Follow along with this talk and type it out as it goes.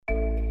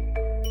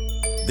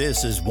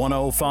This is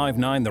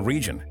 105.9 The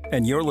Region,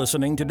 and you're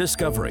listening to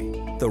Discovery,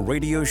 the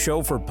radio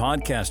show for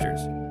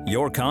podcasters.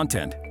 Your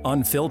content,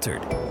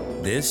 unfiltered.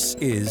 This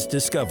is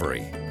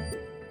Discovery.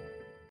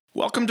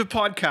 Welcome to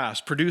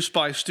Podcast, produced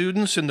by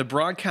students in the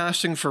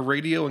Broadcasting for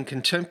Radio and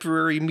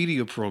Contemporary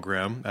Media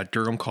program at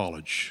Durham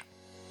College.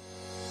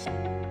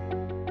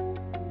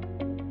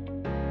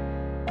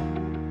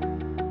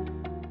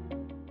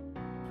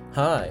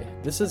 Hi,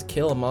 this is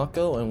Kayla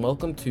Mako, and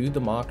welcome to The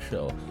Mock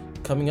Show.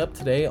 Coming up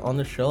today on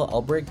the show,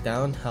 I'll break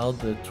down how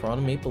the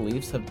Toronto Maple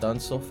Leafs have done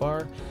so far,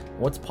 and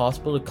what's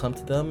possible to come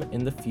to them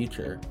in the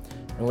future.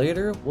 And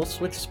later, we'll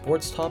switch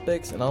sports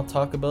topics, and I'll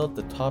talk about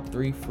the top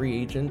 3 free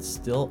agents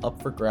still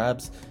up for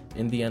grabs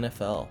in the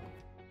NFL.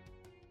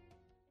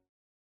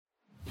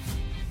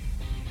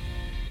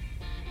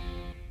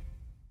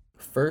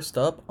 First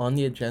up on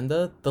the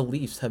agenda, the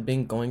Leafs have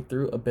been going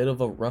through a bit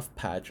of a rough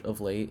patch of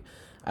late,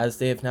 as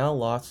they have now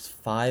lost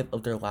 5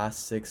 of their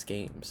last 6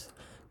 games.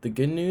 The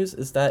good news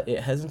is that it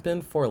hasn't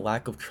been for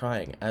lack of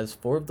trying, as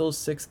 4 of those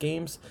 6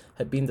 games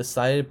have been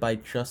decided by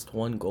just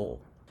 1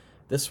 goal.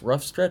 This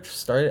rough stretch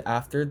started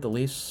after the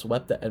Leafs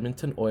swept the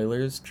Edmonton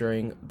Oilers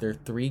during their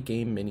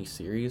 3-game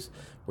mini-series,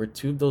 where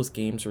 2 of those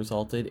games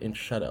resulted in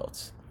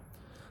shutouts.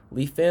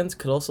 Leaf fans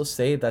could also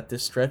say that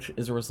this stretch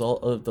is a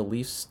result of the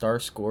Leafs star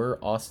scorer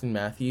Austin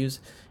Matthews'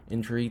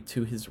 injury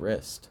to his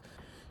wrist.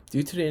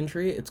 Due to the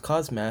injury, it's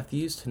caused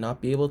Matthews to not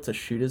be able to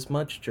shoot as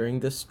much during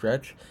this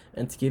stretch,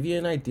 and to give you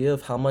an idea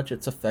of how much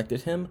it's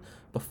affected him,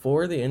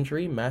 before the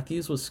injury,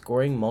 Matthews was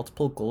scoring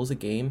multiple goals a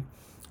game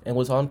and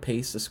was on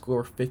pace to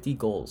score 50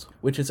 goals,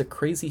 which is a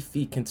crazy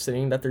feat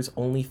considering that there's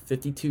only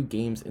 52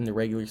 games in the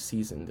regular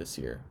season this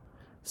year.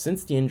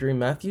 Since the injury,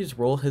 Matthews'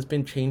 role has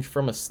been changed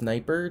from a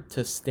sniper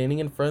to standing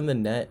in front of the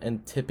net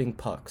and tipping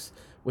pucks,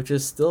 which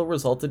has still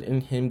resulted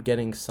in him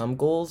getting some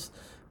goals,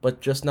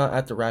 but just not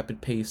at the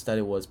rapid pace that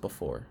it was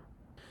before.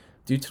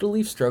 Due to the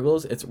Leafs'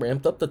 struggles, it's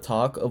ramped up the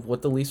talk of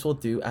what the Leafs will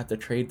do at the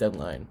trade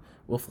deadline,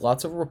 with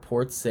lots of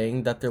reports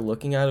saying that they're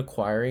looking at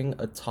acquiring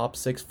a top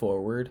 6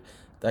 forward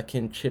that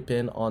can chip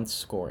in on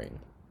scoring.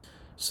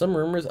 Some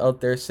rumors out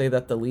there say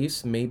that the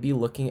Leafs may be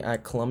looking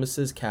at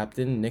Columbus's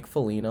captain Nick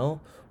Foligno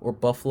or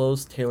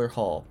Buffalo's Taylor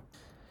Hall.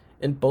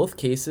 In both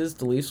cases,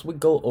 the Leafs would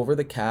go over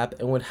the cap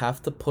and would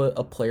have to put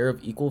a player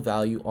of equal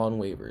value on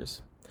waivers.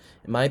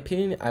 In my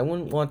opinion, I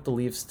wouldn't want the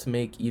Leafs to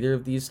make either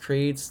of these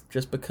trades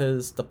just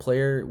because the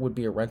player would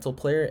be a rental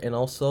player, and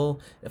also,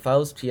 if I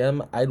was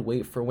GM, I'd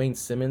wait for Wayne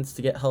Simmonds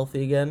to get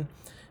healthy again,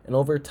 and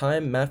over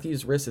time,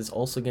 Matthews' wrist is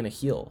also going to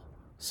heal,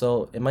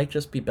 so it might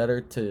just be better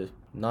to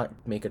not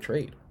make a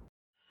trade.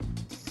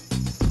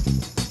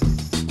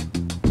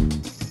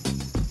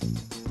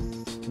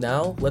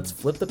 Now, let's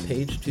flip the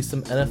page to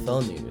some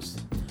NFL news.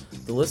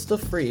 The list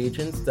of free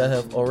agents that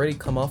have already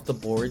come off the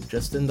board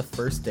just in the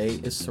first day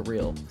is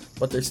surreal,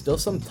 but there's still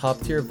some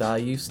top tier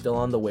value still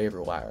on the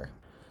waiver wire.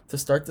 To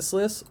start this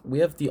list, we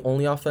have the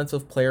only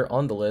offensive player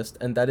on the list,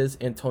 and that is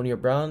Antonio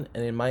Brown,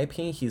 and in my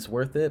opinion he's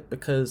worth it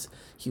because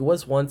he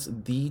was once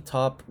the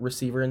top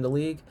receiver in the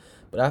league,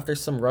 but after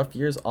some rough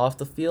years off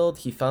the field,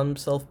 he found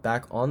himself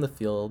back on the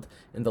field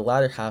in the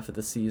latter half of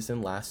the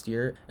season last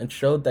year and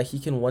showed that he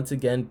can once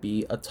again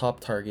be a top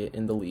target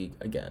in the league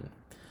again.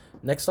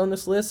 Next on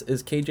this list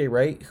is KJ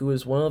Wright, who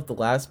is one of the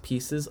last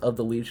pieces of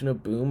the Legion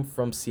of Boom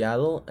from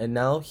Seattle, and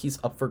now he's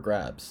up for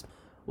grabs.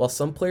 While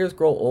some players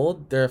grow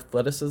old, their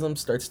athleticism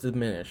starts to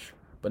diminish,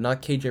 but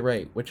not KJ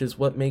Wright, which is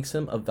what makes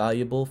him a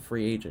valuable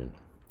free agent.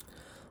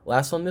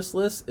 Last on this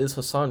list is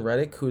Hassan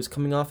Reddick, who is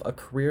coming off a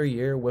career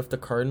year with the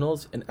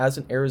Cardinals, and as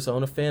an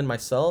Arizona fan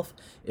myself,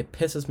 it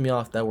pisses me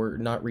off that we're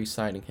not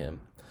re-signing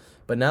him.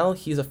 But now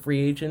he's a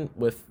free agent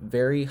with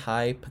very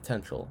high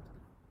potential.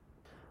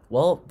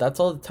 Well, that's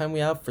all the time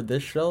we have for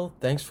this show.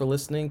 Thanks for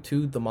listening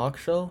to The Mock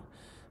Show.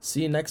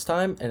 See you next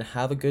time, and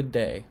have a good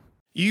day.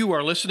 You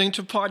are listening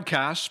to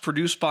podcasts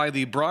produced by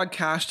the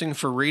Broadcasting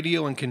for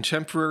Radio and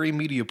Contemporary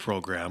Media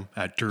program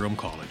at Durham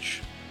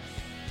College.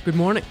 Good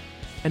morning,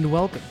 and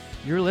welcome.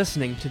 You're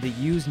listening to the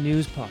Hughes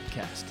News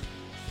Podcast.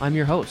 I'm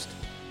your host,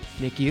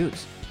 Nick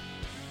Hughes.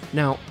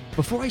 Now,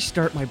 before I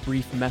start my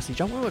brief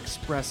message, I want to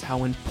express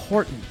how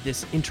important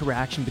this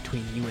interaction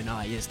between you and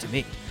I is to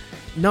me.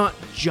 Not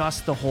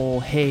just the whole,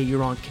 hey,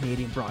 you're on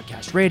Canadian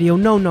broadcast radio.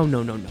 No.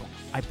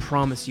 I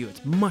promise you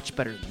it's much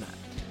better than that.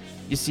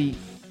 You see,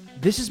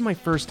 this is my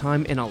first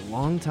time in a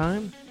long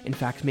time, in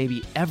fact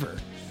maybe ever,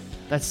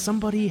 that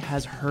somebody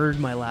has heard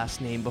my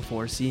last name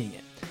before seeing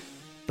it.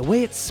 The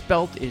way it's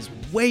spelt is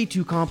way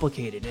too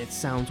complicated and it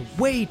sounds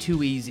way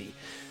too easy.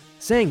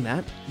 Saying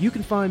that, you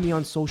can find me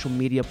on social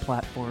media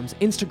platforms,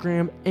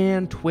 Instagram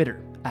and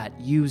Twitter at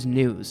Hughes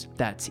News.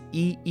 That's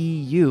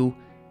EEUWES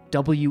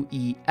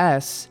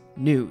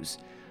News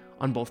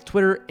on both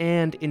Twitter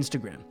and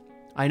Instagram.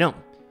 I know,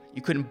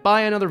 you couldn't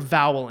buy another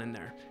vowel in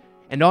there.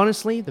 And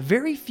honestly, the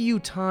very few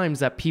times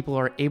that people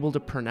are able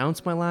to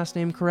pronounce my last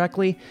name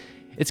correctly,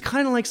 it's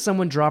kind of like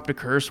someone dropped a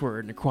curse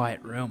word in a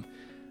quiet room.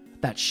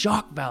 That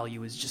shock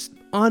value is just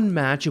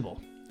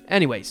unmatchable.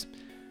 Anyways,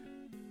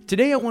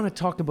 Today I want to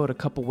talk about a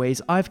couple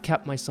ways I've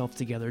kept myself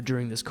together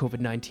during this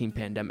COVID-19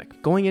 pandemic.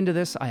 Going into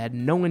this, I had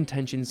no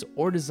intentions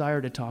or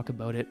desire to talk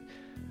about it,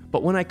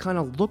 but when I kind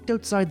of looked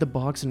outside the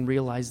box and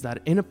realized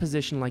that in a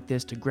position like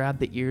this to grab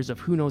the ears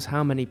of who knows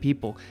how many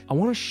people, I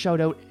want to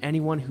shout out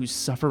anyone who's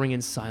suffering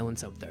in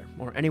silence out there,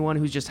 or anyone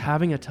who's just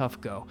having a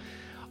tough go.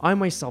 I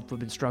myself have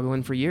been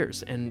struggling for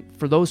years, and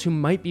for those who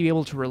might be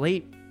able to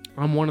relate,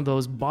 I'm one of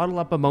those bottle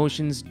up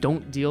emotions,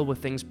 don't deal with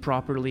things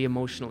properly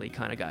emotionally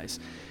kind of guys.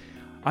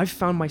 I've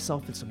found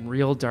myself in some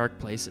real dark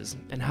places,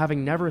 and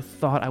having never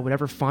thought I would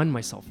ever find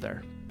myself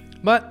there.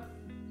 But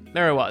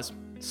there I was.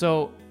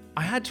 So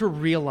I had to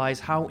realize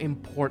how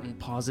important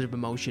positive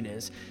emotion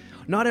is.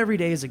 Not every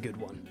day is a good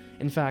one.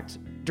 In fact,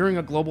 during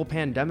a global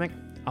pandemic,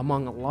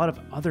 among a lot of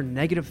other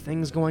negative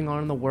things going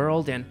on in the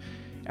world, and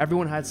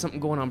everyone had something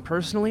going on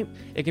personally,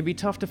 it can be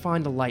tough to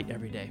find a light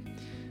every day.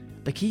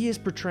 The key is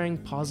portraying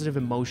positive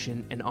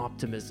emotion and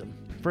optimism.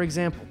 For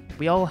example,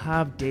 we all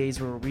have days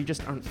where we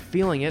just aren't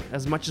feeling it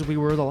as much as we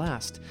were the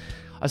last.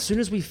 As soon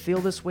as we feel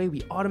this way,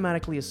 we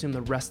automatically assume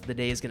the rest of the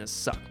day is gonna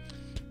suck.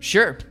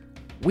 Sure,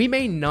 we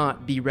may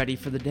not be ready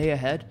for the day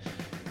ahead,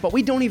 but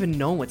we don't even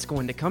know what's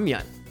going to come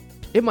yet.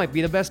 It might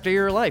be the best day of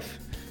your life.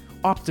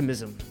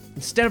 Optimism.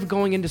 Instead of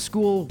going into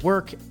school,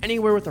 work,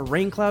 anywhere with a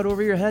rain cloud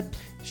over your head,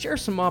 share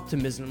some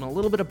optimism and a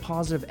little bit of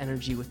positive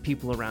energy with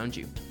people around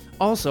you.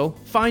 Also,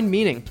 find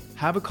meaning,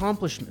 have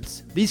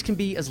accomplishments. These can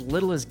be as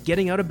little as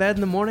getting out of bed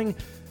in the morning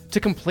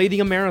to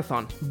completing a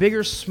marathon. Big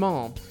or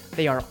small,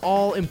 they are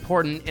all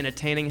important in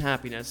attaining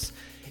happiness.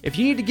 If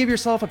you need to give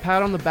yourself a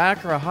pat on the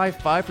back or a high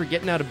five for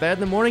getting out of bed in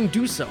the morning,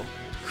 do so.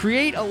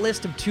 Create a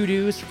list of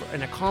to-dos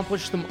and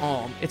accomplish them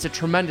all. It's a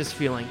tremendous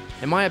feeling.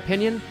 In my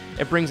opinion,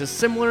 it brings a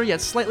similar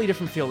yet slightly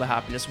different feel to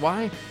happiness.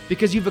 Why?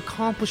 Because you've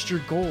accomplished your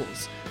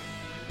goals.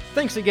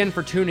 Thanks again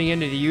for tuning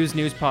in to the Use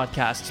News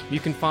podcast. You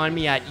can find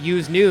me at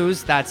Use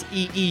News, that's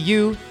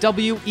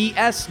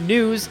EEUWES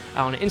News,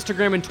 on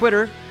Instagram and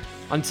Twitter.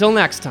 Until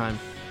next time.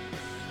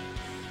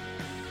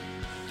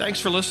 Thanks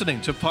for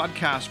listening to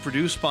podcasts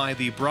produced by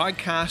the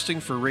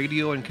Broadcasting for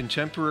Radio and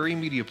Contemporary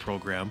Media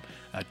program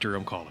at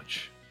Durham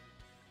College.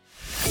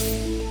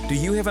 Do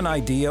you have an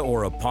idea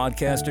or a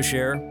podcast to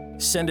share?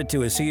 Send it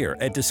to us here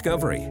at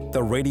Discovery,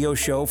 the radio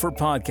show for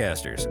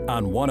podcasters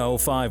on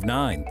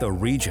 105.9 The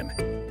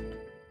Region.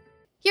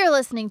 You're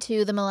listening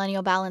to the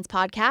Millennial Balance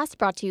Podcast,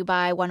 brought to you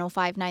by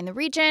 105.9 The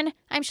Region.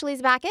 I'm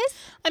Shaliz Bacchus.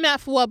 I'm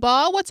Afua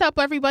Ba. What's up,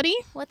 everybody?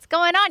 What's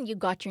going on? You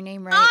got your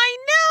name right. I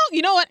know.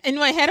 You know what? In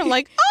my head, I'm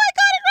like, oh, I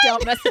got it right.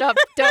 Don't mess it up.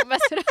 Don't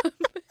mess it up.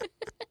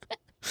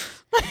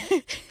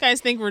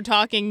 Guys think we're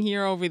talking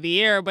here over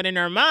the air, but in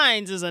our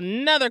minds is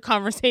another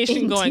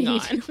conversation going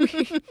on.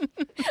 we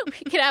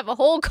could have a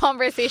whole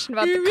conversation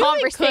about the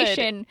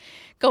conversation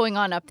going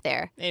on up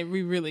there.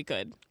 We really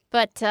could.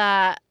 But,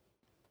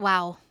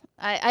 wow.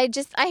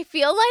 I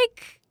feel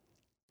like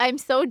I'm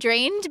so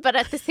drained, but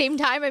at the same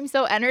time, I'm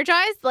so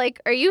energized.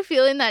 Like, are you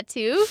feeling that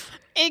too?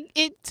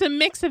 It's a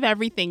mix of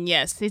everything,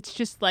 yes. It's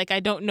just like I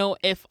don't know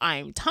if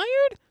I'm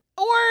tired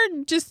or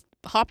just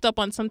hopped up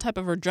on some type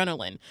of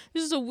adrenaline.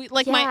 This is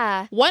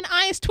my one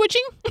eye is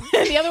twitching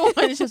and the other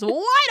one is just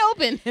wide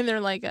open. And they're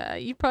like,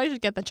 you probably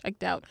should get that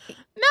checked out.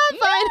 No, I'm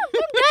fine.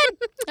 I'm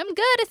good. I'm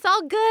good. It's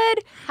all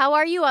good. How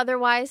are you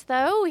otherwise,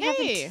 though? We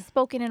haven't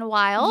spoken in a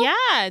while.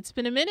 Yeah, it's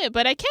been a minute,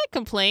 but I can't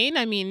complain.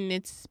 I mean,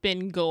 it's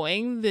been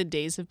going. The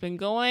days have been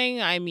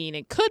going. I mean,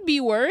 it could be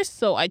worse,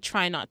 so I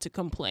try not to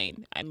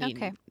complain. I mean,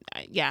 okay.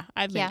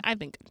 I've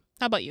been good.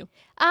 How about you?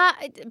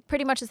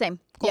 Pretty much the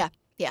same. Cool.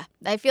 Yeah.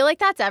 I feel like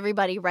that's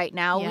everybody right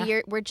now.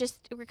 Yeah. We're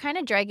kind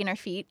of dragging our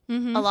feet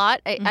a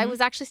lot. I was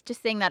actually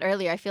just saying that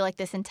earlier. I feel like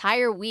this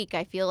entire week,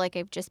 I feel like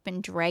I've just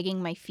been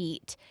dragging my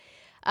feet.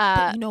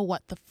 But you know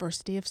what? The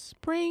first day of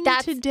spring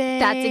today.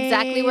 That's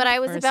exactly what I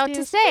was about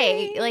to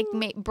say. Like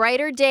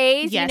brighter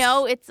days, yes. You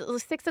know, it's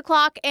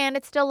 6:00 and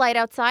it's still light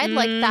outside.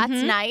 Like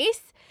that's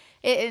nice.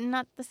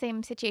 Not the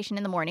same situation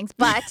in the mornings,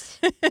 but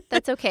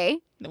that's okay.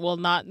 Well,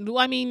 not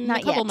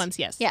a couple months,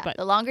 yes. Yeah, but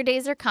the longer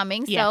days are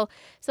coming. Yeah.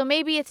 So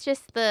maybe it's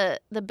just the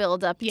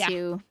build up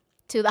to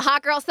the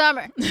hot girl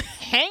summer.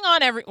 Hang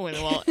on, everyone.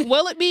 Well,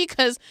 will it be?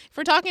 Because if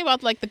we're talking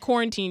about like the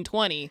quarantine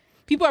 20,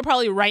 people are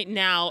probably right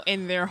now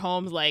in their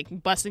homes like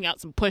busting out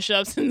some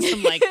push-ups and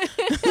some like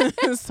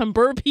some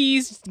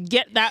burpees,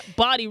 get that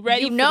body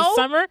ready for the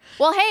summer.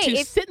 Well,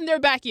 hey, sit in their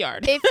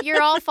backyard. If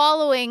you're all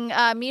following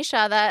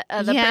Misha,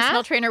 the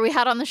personal trainer we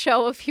had on the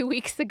show a few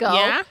weeks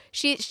ago,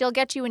 she'll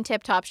get you in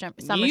tip-top summer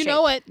shape. You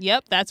know it.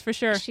 Yep, that's for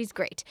sure. She's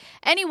great.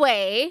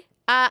 Anyway,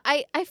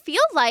 I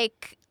feel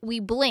like we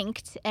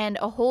blinked and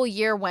a whole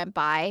year went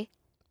by.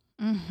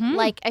 Mm-hmm.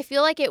 Like, I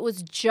feel like it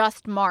was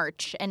just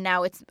March, and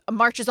now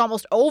March is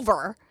almost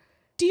over.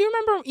 Do you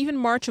remember even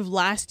March of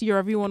last year,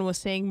 everyone was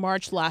saying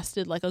March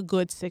lasted like a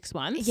good 6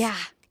 months? Yeah.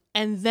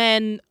 And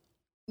then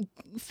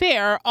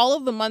all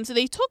of the months,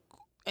 they took,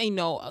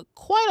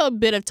 quite a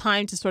bit of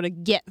time to sort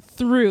of get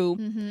through.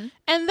 Mm-hmm.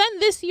 And then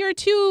this year,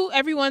 too,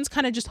 everyone's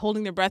kind of just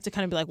holding their breath to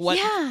kind of be like, what?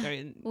 Yeah.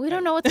 We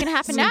don't know what's going to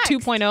happen next.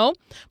 2.0.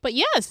 But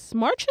yes,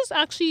 March has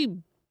actually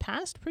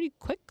passed pretty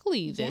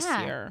quickly this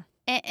year.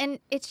 And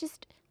it's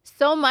just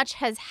so much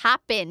has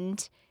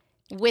happened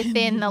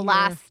within the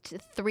last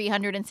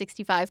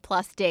 365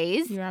 plus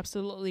days. You're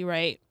absolutely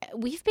right.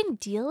 We've been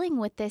dealing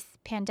with this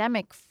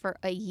pandemic for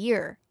a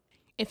year.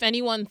 If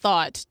anyone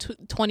thought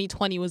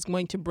 2020 was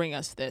going to bring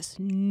us this,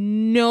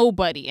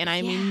 nobody, and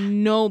I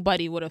mean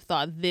nobody would have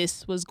thought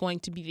this was going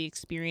to be the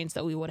experience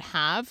that we would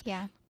have.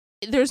 Yeah.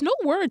 There's no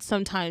words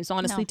sometimes,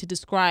 honestly, to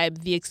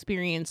describe the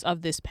experience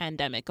of this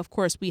pandemic. Of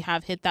course, we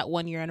have hit that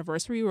 1 year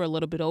anniversary. We're a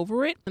little bit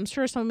over it. I'm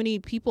sure so many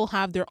people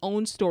have their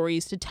own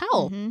stories to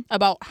tell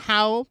about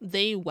how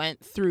they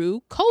went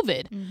through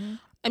COVID.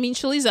 I mean,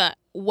 Shaliza,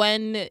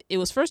 when it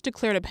was first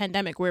declared a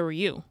pandemic, where were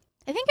you?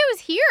 I think I was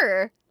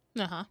here.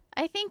 Uh-huh.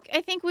 I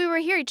think we were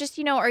here. Just,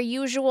 our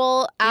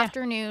usual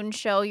afternoon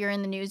show. You're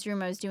in the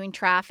newsroom. I was doing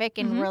traffic,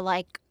 and we're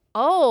like,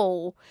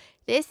 oh,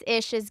 this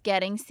ish is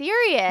getting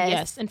serious.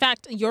 Yes. In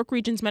fact, York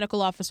Region's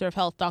Medical Officer of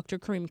Health, Dr.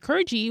 Kareem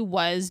Kurji,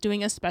 was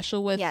doing a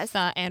special with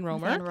Ann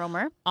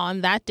Romer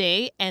on that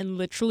day. And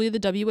literally the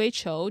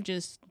WHO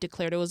just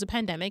declared it was a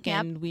pandemic.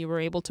 And we were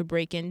able to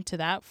break into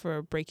that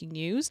for breaking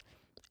news.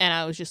 And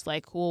I was just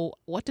like, well,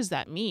 what does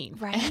that mean?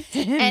 Right.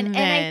 and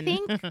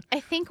I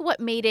think what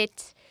made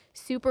it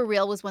super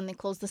real was when they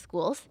closed the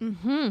schools.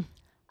 And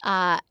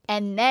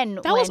then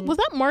was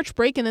that March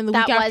break, and then the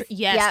week after?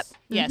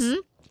 Yes.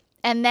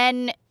 And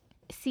then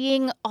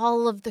seeing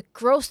all of the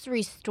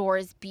grocery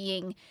stores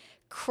being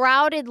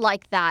crowded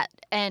like that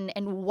and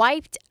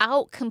wiped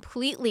out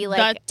completely,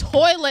 like the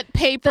toilet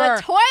paper. What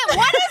is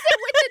it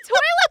with the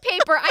toilet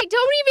paper? I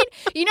don't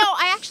even.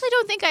 I actually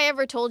don't think I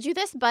ever told you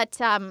this, but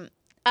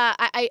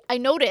I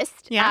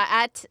noticed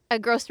at a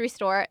grocery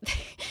store,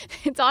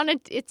 it's on a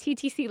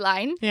TTC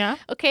line. Yeah.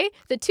 Okay.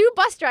 The two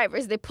bus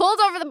drivers, they pulled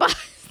over the bus,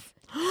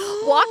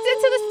 walked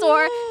into the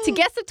store to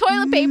get some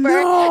toilet paper,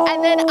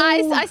 and then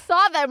I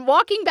saw them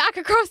walking back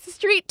across the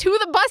street to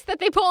the bus that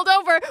they pulled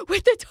over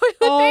with the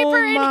toilet paper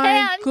in hand. Oh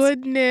my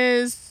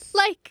goodness.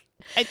 Like,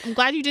 I'm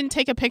glad you didn't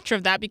take a picture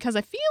of that, because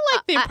I feel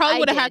like they probably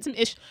would have had some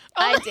issues.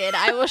 I did.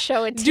 I will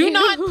show it to you. Do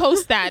not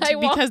post that,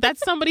 because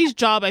that's somebody's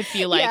job, I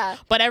feel like. Yeah.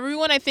 But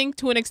everyone, I think,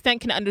 to an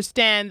extent, can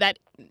understand that,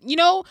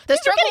 the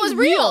struggle was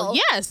real.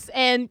 Yes.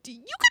 And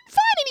you couldn't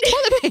find any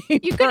toilet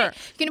paper. You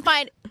couldn't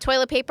find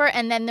toilet paper,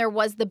 and then there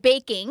was the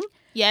baking.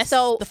 Yes.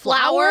 So the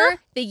flour,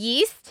 the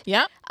yeast.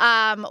 Yeah.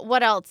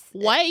 What else?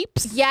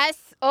 Wipes. Yes.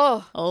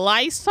 Oh.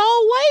 Lysol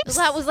wipes.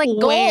 That was like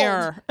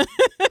gold.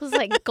 It was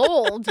like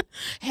gold.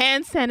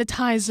 Hand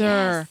sanitizer.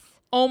 Yes.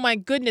 Oh my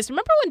goodness.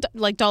 Remember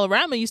when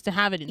Dollarama used to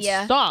have it in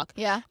stock?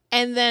 Yeah.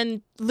 And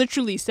then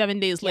literally 7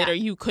 days later,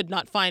 you could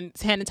not find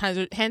hand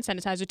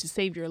sanitizer to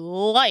save your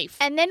life.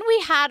 And then we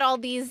had all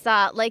these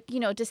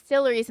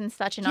distilleries and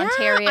such in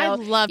Ontario. I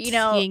loved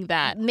seeing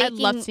that. I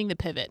loved seeing the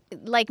pivot.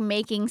 Like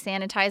making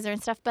sanitizer and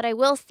stuff. But I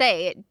will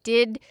say it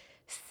did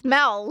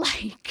smell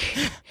like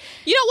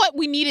you know what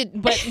we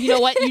needed, but you know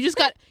what,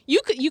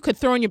 you could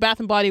throw in your Bath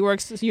and Body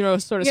Works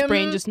sort of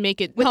spray and just make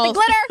it with the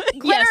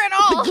glitter and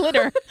all the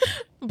glitter.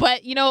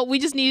 But we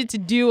just needed to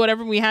do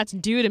whatever we had to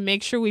do to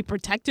make sure we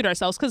protected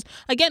ourselves, because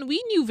again,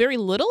 we knew very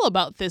little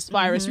about this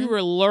virus. We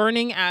were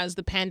learning as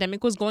the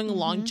pandemic was going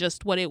along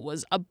just what it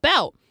was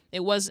about.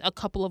 It was a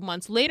couple of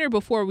months later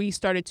before we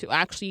started to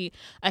actually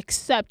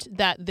accept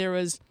that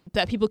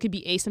that people could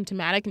be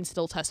asymptomatic and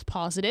still test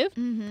positive.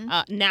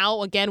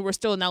 Now, again, we're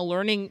still now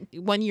learning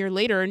 1 year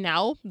later.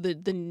 Now the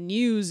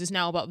news is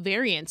now about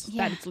variants,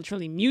 that it's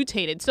literally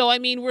mutated. So, I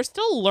mean, we're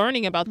still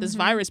learning about this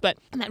virus, but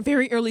in that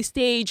very early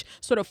stage,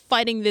 sort of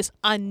fighting this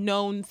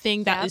unknown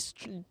thing that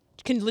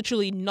can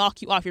literally knock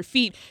you off your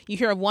feet. You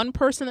hear of one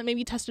person that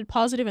maybe tested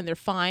positive and they're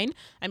fine.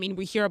 I mean,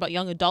 we hear about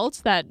young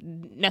adults that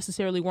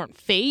necessarily weren't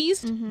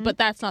phased, but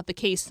that's not the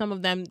case. Some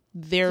of them,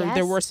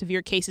 there were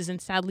severe cases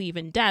and sadly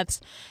even deaths.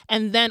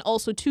 And then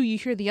also too, you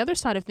hear the other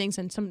side of things,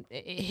 and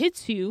it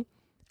hits you,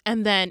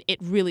 and then it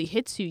really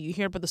hits you. You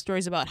hear about the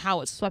stories about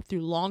how it swept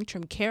through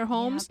long-term care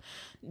homes.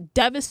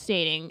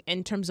 Devastating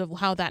in terms of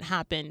how that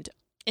happened.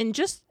 And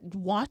just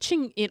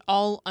watching it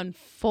all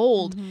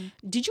unfold.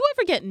 Did you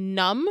ever get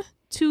numb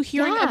to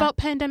hearing about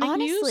pandemic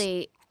news?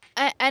 Honestly,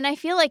 and I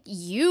feel like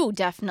you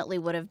definitely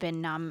would have been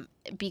numb,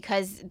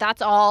 because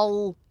that's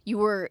all you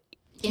were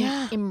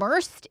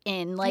immersed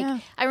in.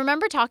 I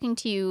remember talking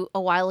to you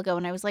a while ago,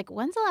 and I was like,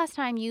 when's the last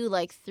time you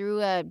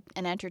threw an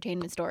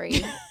entertainment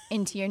story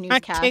into your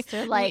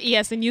newscaster?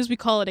 Yes, in news we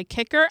call it a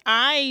kicker.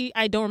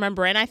 I don't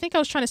remember, and I think I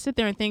was trying to sit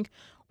there and think,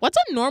 what's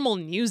a normal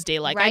news day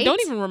like? Right? I don't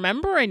even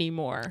remember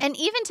anymore. And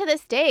even to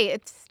this day,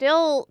 it's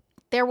still,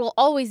 there will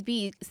always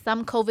be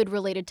some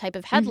COVID-related type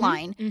of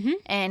headline,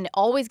 and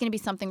always going to be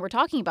something we're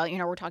talking about.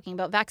 We're talking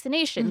about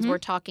vaccinations. We're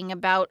talking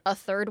about a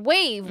third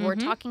wave. We're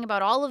talking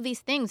about all of these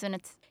things,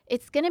 and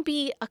it's going to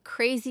be a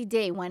crazy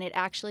day when it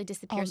actually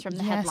disappears from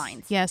the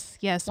headlines. Yes.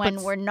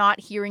 When we're not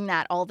hearing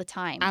that all the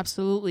time.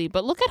 Absolutely.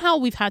 But look at how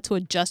we've had to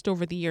adjust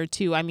over the year,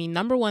 too. I mean,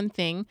 number one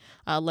thing,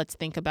 let's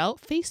think about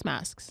face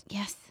masks.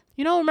 Yes.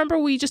 Remember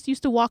we just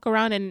used to walk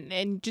around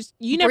and just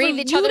breathe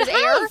each other's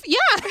air. Yeah,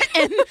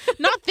 and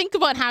not think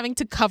about having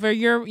to cover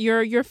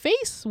your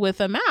face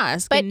with a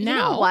mask. But and now,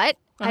 you know what?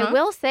 I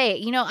will say,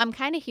 you know, I'm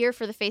kind of here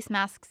for the face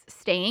masks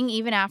staying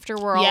even after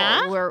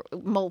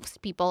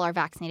most people are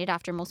vaccinated,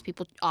 after most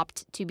people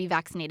opt to be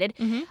vaccinated.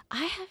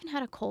 I haven't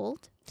had a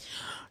cold.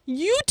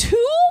 You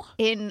too?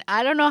 In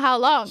I don't know how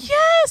long.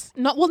 Yes.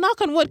 No, well,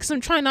 knock on wood, because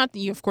I'm trying not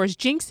to, of course,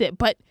 jinx it,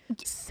 but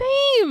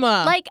same.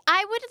 Like,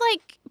 I would,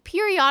 like,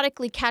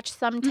 periodically catch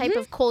some type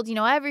of cold, you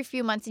know, every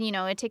few months, and, you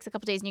know, it takes a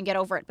couple days and you get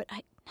over it, but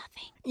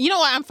nothing. You know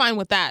what? I'm fine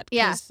with that.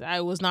 Yeah.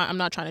 I'm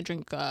not trying to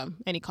drink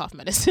any cough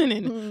medicine.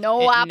 And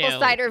apple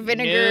cider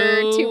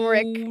vinegar,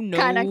 turmeric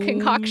kind of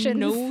concoctions.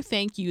 No,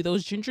 thank you.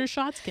 Those ginger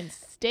shots can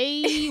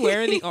stay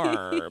where they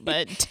are.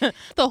 But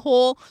the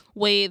whole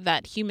way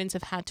that humans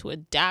have had to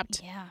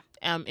adapt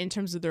in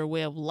terms of their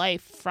way of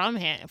life,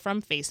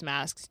 from face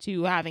masks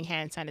to having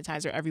hand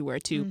sanitizer everywhere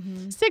to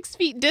 6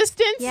 feet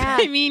distance. Yeah.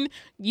 I mean,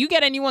 you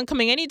get anyone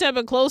coming any type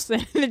of close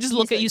and they just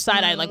look at you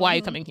side-eyed like, why are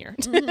you coming here?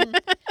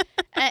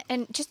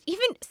 And just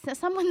even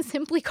someone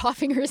simply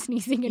coughing or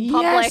sneezing in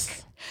public.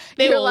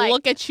 They will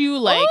look at you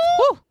like,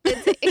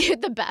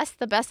 it's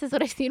the best is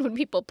what I've seen when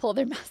people pull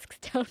their masks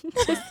down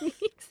to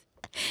sneeze.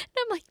 And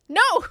I'm like,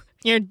 no.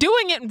 You're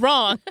doing it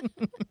wrong.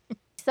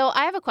 So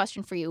I have a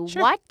question for you.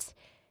 Sure. What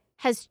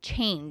has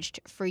changed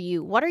for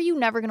you? What are you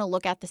never going to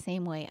look at the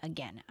same way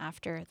again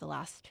after the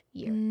last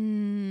year?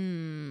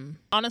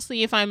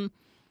 Honestly, if I'm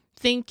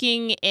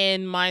thinking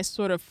in my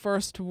sort of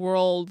first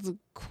world,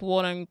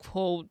 quote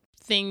unquote,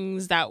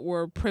 things that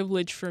were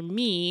privileged for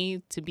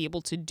me to be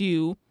able to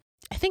do,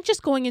 I think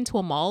just going into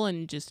a mall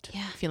and just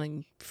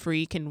feeling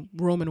free, can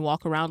roam and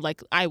walk around.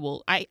 Like I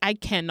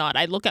cannot.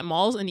 I look at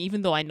malls, and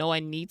even though I know I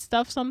need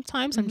stuff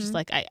sometimes, I'm just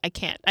like, I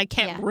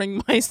can't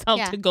bring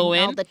myself to go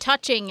in. All the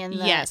touching and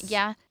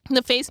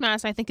the face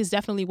mask, I think, is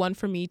definitely one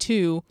for me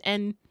too.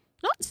 And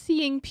not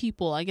seeing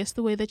people, I guess,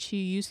 the way that you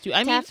used to.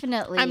 I mean,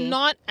 I'm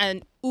not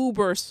an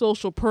uber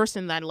social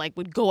person that like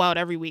would go out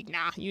every week.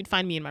 Nah, you'd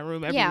find me in my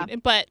room every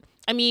week. But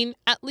I mean,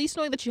 at least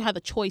knowing that you had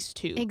the choice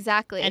to.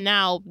 Exactly. And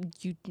now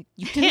you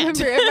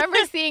can't. I remember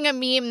seeing a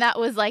meme that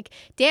was like,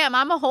 damn,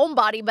 I'm a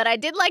homebody, but I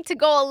did like to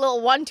go a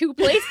little 1-2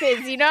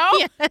 places, you know?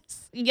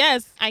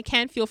 Yes. I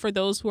can feel for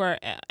those who are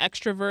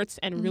extroverts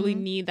and really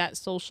need that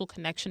social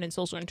connection and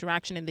social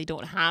interaction, and they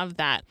don't have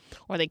that,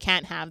 or they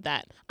can't have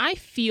that. I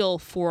feel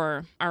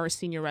for our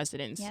senior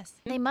residents. Yes.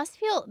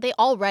 They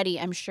already,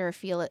 I'm sure,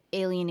 feel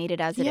alienated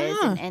as it is.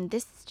 And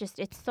this is just,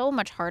 it's so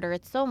much harder.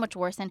 It's so much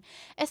worse. And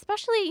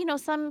especially, you know,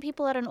 some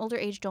people at an older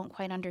age don't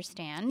quite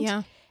understand.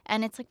 Yeah.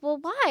 And it's like, well,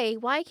 why?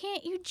 Why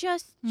can't you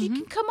just, you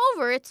can come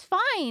over. It's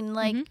fine.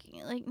 Like,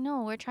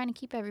 no, we're trying to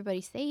keep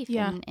everybody safe.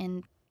 Yeah.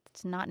 And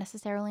it's not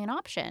necessarily an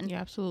option. You're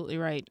absolutely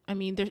right. I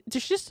mean,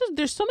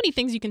 there's so many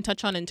things you can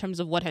touch on in terms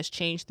of what has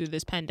changed through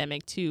this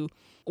pandemic to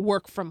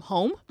work from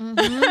home.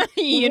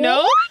 You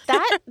know?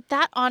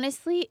 That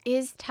honestly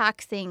is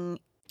taxing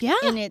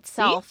in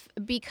itself.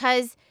 See?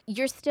 Because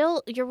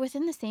you're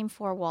within the same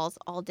 4 walls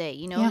all day.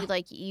 You know,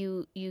 like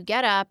you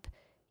get up,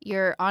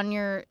 you're on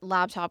your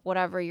laptop,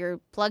 whatever, you're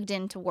plugged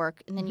in to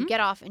work, and then you get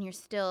off and you're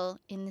still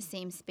in the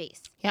same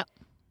space. Yeah.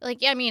 Like,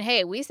 I mean,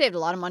 hey, we saved a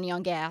lot of money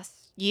on gas.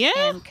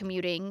 And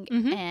commuting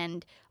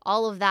and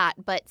all of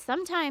that. But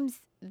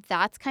sometimes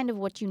that's kind of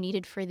what you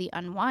needed for the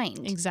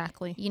unwind.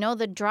 Exactly. You know,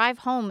 the drive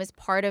home is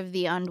part of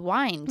the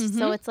unwind.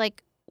 So it's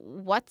like,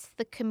 what's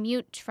the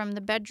commute from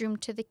the bedroom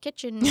to the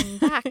kitchen and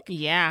back?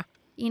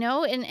 You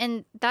know,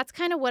 and that's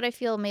kind of what I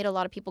feel made a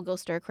lot of people go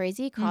stir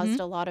crazy, caused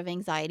a lot of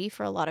anxiety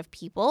for a lot of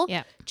people.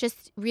 Yeah.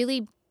 Just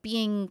really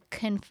being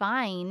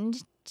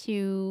confined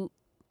to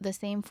the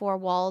same 4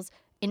 walls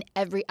in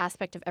every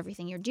aspect of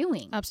everything you're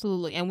doing.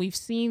 Absolutely. And we've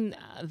seen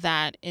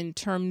that in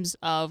terms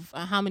of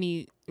how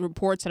many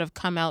reports that have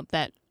come out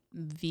that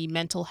the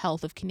mental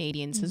health of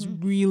Canadians has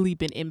really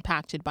been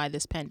impacted by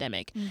this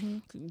pandemic.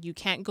 You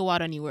can't go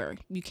out anywhere.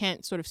 You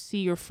can't sort of see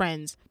your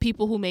friends.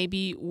 People who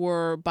maybe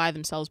were by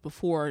themselves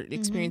before,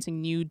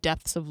 experiencing new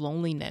depths of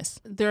loneliness.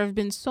 There have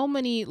been so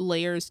many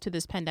layers to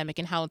this pandemic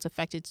and how it's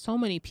affected so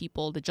many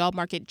people. The job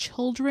market,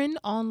 children,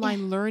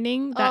 online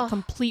learning, that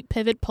complete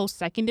pivot,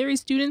 post-secondary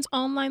students,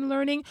 online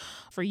learning.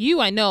 For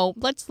you, I know,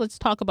 let's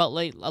talk about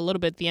like a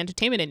little bit the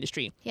entertainment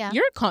industry. Yeah.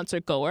 You're a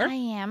concert goer. I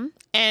am.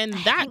 And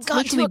that's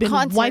literally been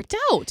wiped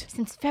out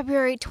since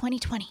February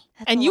 2020.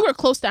 And you were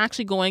close to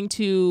actually going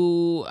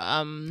to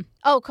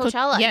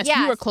Coachella. Yes,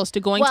 you were close to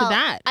going to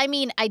that. I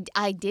mean,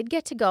 I did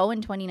get to go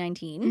in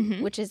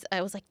 2019, which is,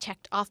 I was like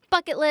checked off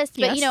bucket list.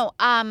 But you know,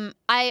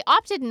 I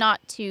opted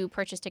not to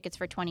purchase tickets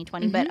for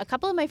 2020, but a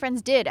couple of my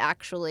friends did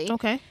actually.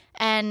 Okay.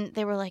 And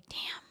they were like, damn.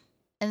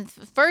 And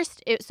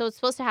first, so it's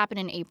supposed to happen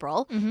in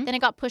April. Then it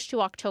got pushed to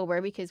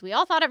October because we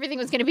all thought everything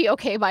was going to be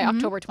okay by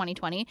October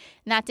 2020.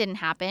 And that didn't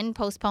happen.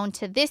 Postponed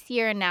to this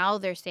year. And now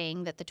they're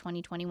saying that the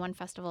 2021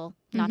 festival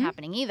not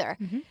happening either.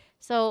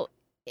 So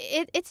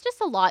it's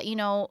just a lot, you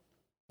know,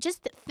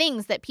 just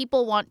things that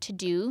people want to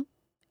do.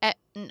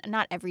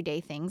 Not everyday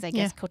things. I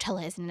guess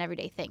Coachella isn't an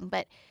everyday thing.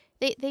 But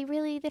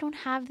they don't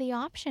have the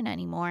option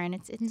anymore, and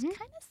it's kind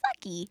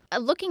of sucky.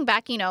 Looking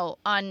back,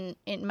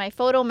 in my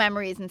photo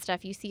memories and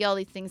stuff, you see all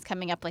these things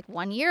coming up like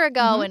 1 year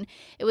ago, and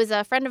it was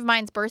a friend of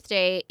mine's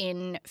birthday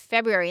in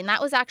February, and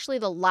that was actually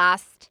the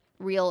last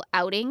real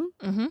outing,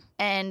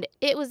 and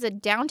it was a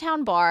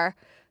downtown bar,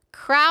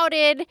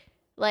 crowded.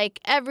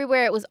 Like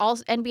everywhere. It was all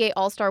NBA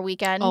All-Star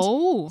Weekend.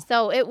 Oh.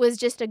 So it was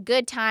just a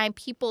good time.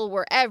 People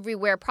were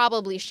everywhere,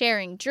 probably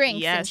sharing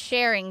drinks and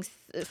sharing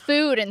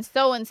food and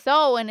so.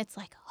 And it's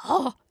like,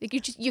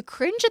 you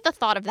cringe at the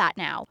thought of that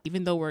now.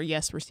 Even though we're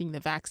seeing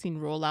the vaccine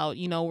rollout,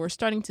 we're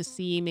starting to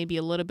see maybe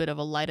a little bit of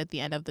a light at the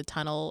end of the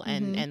tunnel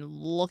and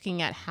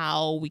looking at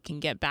how we can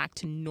get back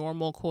to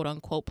normal, quote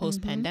unquote,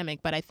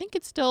 post-pandemic. But I think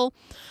it's still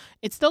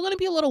going to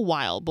be a little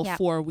while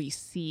before we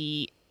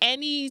see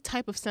any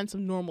type of sense of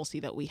normalcy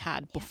that we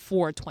had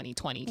before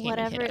 2020 came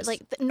and hit us.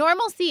 Like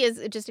normalcy is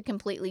just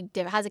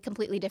has a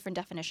completely different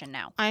definition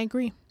now. I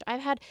agree.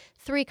 I've had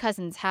 3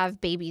 cousins have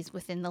babies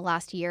within the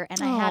last year, and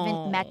I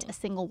haven't met a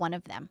single one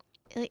of them.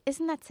 Like,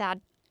 isn't that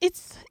sad?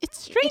 It's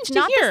strange it's to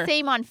not hear. The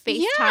same on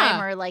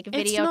FaceTime or like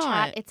video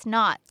chat. It's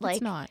not. It's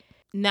not.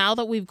 Now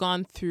that we've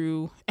gone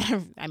through,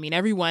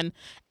 everyone,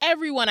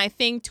 I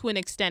think to an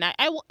extent,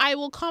 I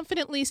will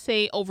confidently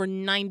say over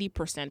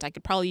 90%. I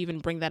could probably even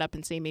bring that up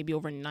and say maybe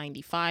over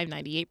 95,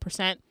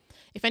 98%.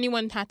 If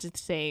anyone had to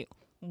say,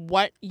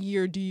 what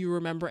year do you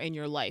remember in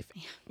your life?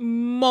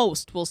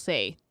 Most will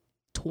say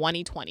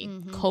 2020,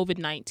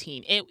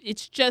 COVID-19.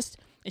 It's just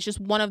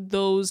one of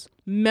those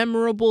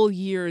memorable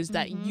years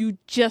that you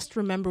just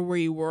remember where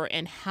you were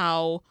and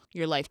how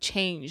your life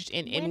changed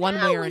in one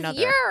way or another.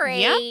 Your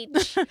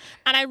age.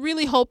 And I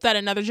really hope that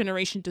another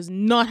generation does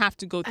not have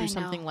to go through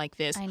something like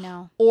this. I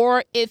know.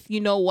 Or if,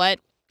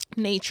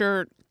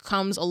 nature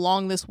comes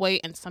along this way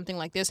and something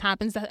like this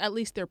happens, that at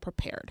least they're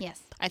prepared.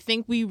 Yes. I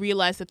think we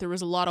realized that there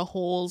was a lot of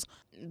holes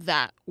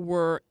that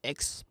were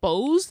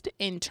exposed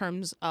in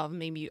terms of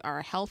maybe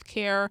our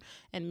healthcare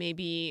and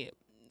maybe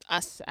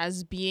us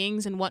as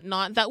beings and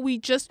whatnot, that we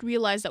just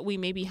realized that we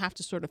maybe have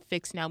to sort of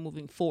fix now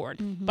moving forward.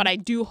 But I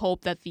do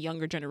hope that the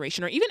younger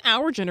generation, or even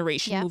our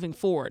generation moving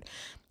forward,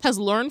 has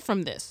learned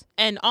from this.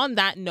 And on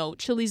that note,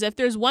 Chili's, if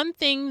there's one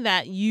thing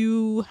that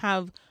you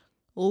have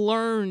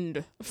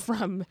learned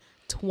from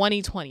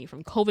 2020,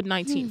 from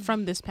COVID-19,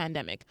 from this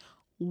pandemic,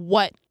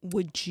 what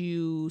would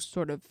you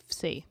sort of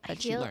say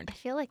that you learned? I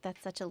feel like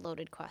that's such a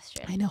loaded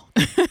question. I know.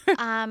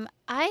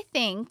 I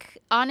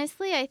think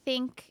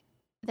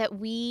that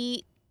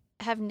we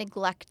have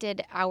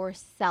neglected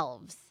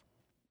ourselves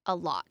a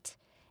lot.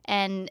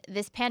 And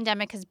this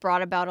pandemic has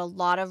brought about a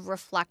lot of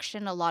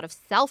reflection, a lot of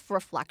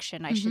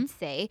self-reflection, I should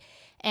say.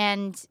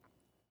 And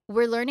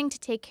we're learning to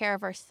take care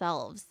of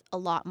ourselves a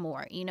lot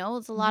more.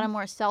 It's a lot of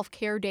more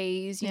self-care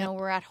days.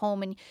 We're at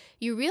home and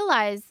you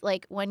realize,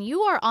 like, when you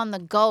are on the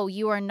go,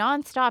 you are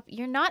nonstop.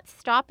 You're not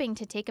stopping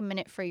to take a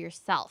minute for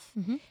yourself.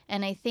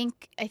 And I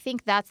think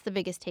that's the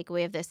biggest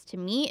takeaway of this to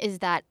me, is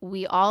that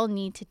we all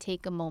need to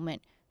take a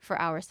moment for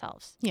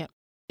ourselves. Yeah.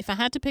 If I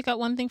had to pick out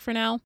one thing for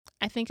now,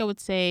 I think I would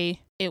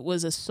say it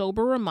was a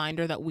sober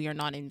reminder that we are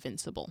not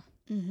invincible.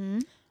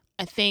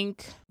 I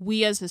think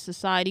we as a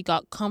society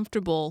got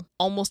comfortable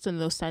almost in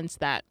the sense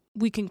that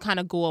we can kind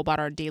of go about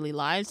our daily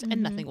lives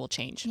and nothing will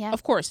change. Yeah.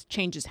 Of course,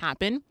 changes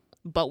happen,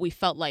 but we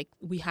felt like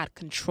we had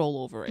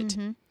control over it.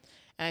 And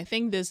I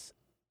think this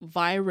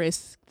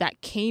virus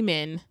that came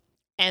in,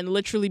 and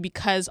literally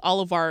because all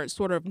of our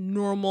sort of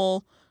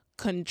normal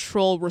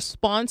control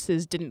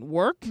responses didn't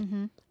work,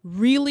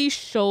 really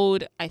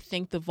showed, I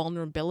think, the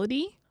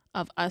vulnerability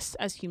of us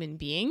as human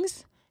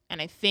beings.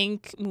 And I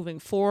think moving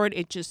forward,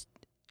 it just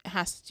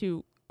has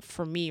to,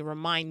 for me,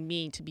 remind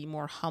me to be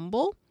more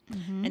humble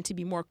and to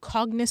be more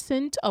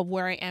cognizant of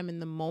where I am in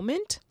the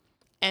moment,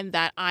 and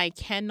that I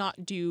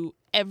cannot do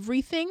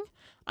everything.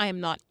 I am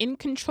not in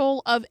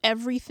control of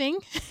everything,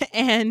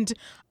 and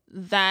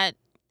that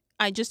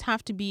I just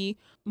have to be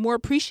more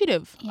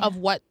appreciative of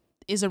what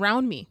is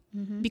around me.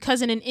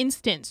 Because in an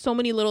instant, so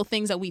many little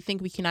things that we think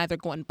we can either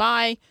go and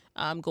buy,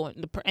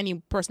 any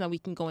person that we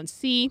can go and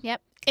see,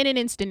 in an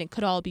instant it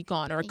could all be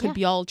gone, or it could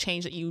be all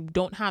changed, that you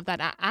don't have that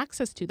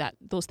access to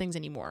those things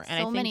anymore. And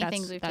I think many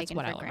things we've that's taken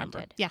what for I remember.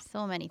 granted. Yeah.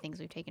 So many things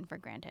we've taken for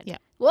granted. Yeah.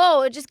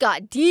 Whoa, it just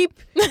got deep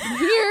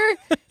here.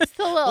 It's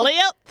a little, lay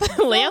out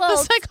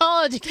the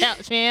psychology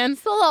couch, man.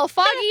 It's a little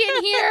foggy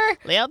in here.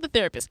 Lay out the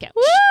therapist couch.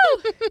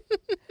 Woo!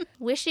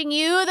 Wishing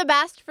you the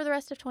best for the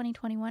rest of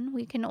 2021.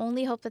 We can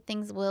only hope that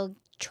things will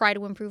try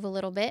to improve a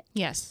little bit.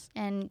 Yes.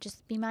 And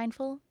just be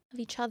mindful of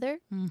each other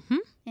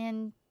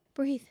and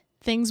breathe.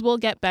 Things will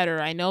get better.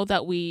 I know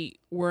that we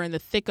were in the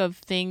thick of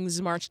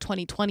things March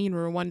 2020 and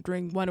we were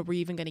wondering when are we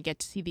even going to get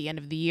to see the end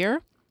of the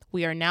year.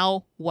 We are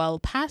now well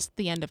past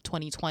the end of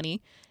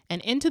 2020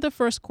 and into the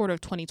first quarter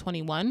of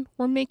 2021.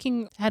 We're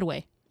making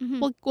headway.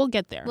 We'll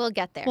get there. We'll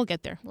get there. We'll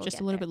get there. Just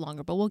a little bit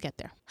longer, but we'll get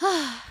there.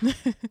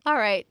 All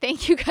right.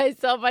 Thank you guys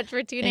so much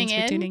for tuning in.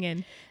 Thanks for tuning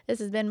in. This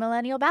has been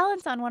Millennial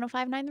Balance on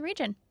 105.9 The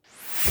Region.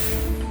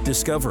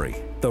 Discovery,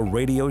 the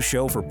radio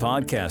show for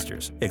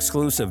podcasters,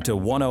 exclusive to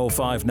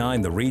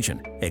 1059 The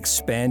Region.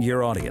 Expand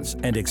your audience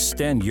and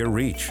extend your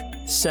reach.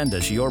 Send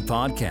us your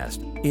podcast.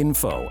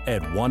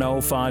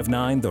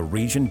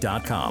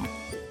 Info@1059theregion.com.